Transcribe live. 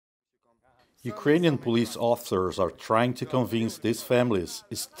Ukrainian police officers are trying to convince these families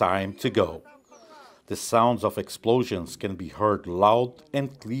it's time to go. The sounds of explosions can be heard loud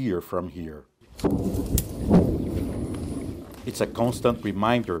and clear from here. It's a constant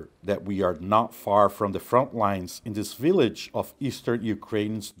reminder that we are not far from the front lines in this village of eastern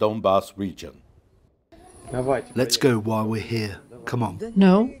Ukraine's Donbas region. Let's go while we're here. Come on.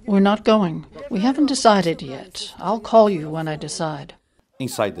 No, we're not going. We haven't decided yet. I'll call you when I decide.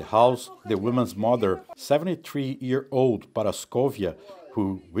 Inside the house, the woman's mother, 73-year-old Paraskovia,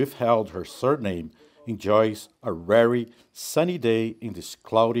 who withheld her surname, enjoys a rare, sunny day in this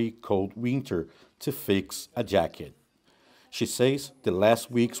cloudy, cold winter to fix a jacket. She says the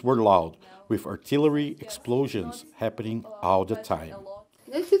last weeks were loud, with artillery explosions happening all the time.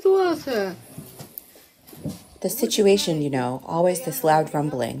 The situation, always this loud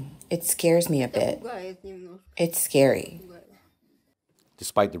rumbling. It scares me a bit. It's scary.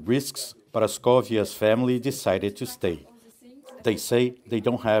 Despite the risks, Paraskovia's family decided to stay. They say they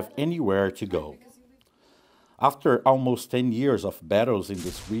don't have anywhere to go. After almost 10 years of battles in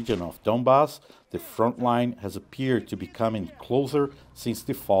this region of Donbas, the front line has appeared to be coming closer since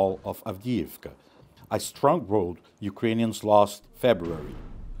the fall of Avdiivka, a stronghold Ukrainians lost February.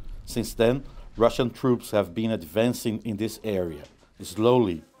 Since then, Russian troops have been advancing in this area,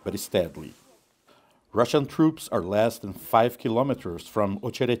 slowly but steadily. Russian troops are less than 5 kilometers from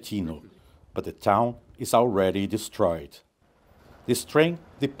Ocheretino, but the town is already destroyed. This train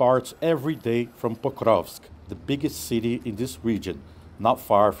departs every day from Pokrovsk, the biggest city in this region, not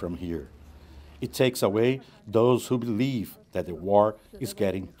far from here. It takes away those who believe that the war is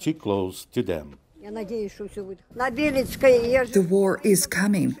getting too close to them. The war is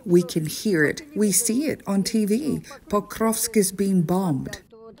coming. We can hear it. We see it on TV. Pokrovsk is being bombed.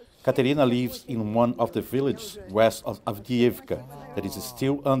 Katerina lives in one of the villages west of Avdiivka that is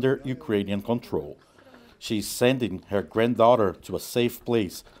still under Ukrainian control. She is sending her granddaughter to a safe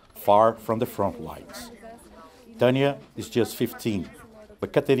place far from the front lines. Tanya is just 15,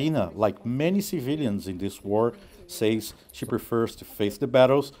 but Katerina, like many civilians in this war, says she prefers to face the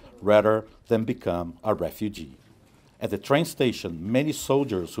battles rather than become a refugee. At the train station, many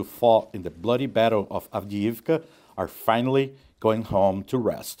soldiers who fought in the bloody battle of Avdiivka are finally going home to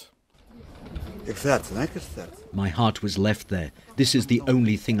rest. My heart was left there. This is the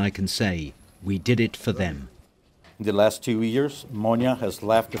only thing I can say. We did it for them. In the last 2 years, Monia has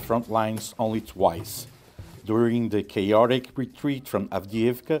left the front lines only twice. During the chaotic retreat from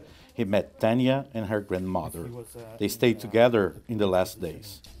Avdiivka, he met Tanya and her grandmother. They stayed together in the last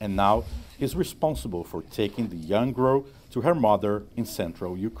days, and now he's responsible for taking the young girl to her mother in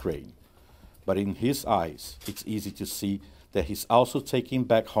central Ukraine. But in his eyes, it's easy to see that he's also taking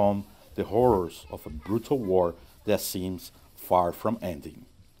back home the horrors of a brutal war that seems far from ending.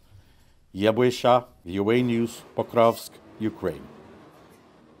 Yabuesha, VOA News, Pokrovsk, Ukraine.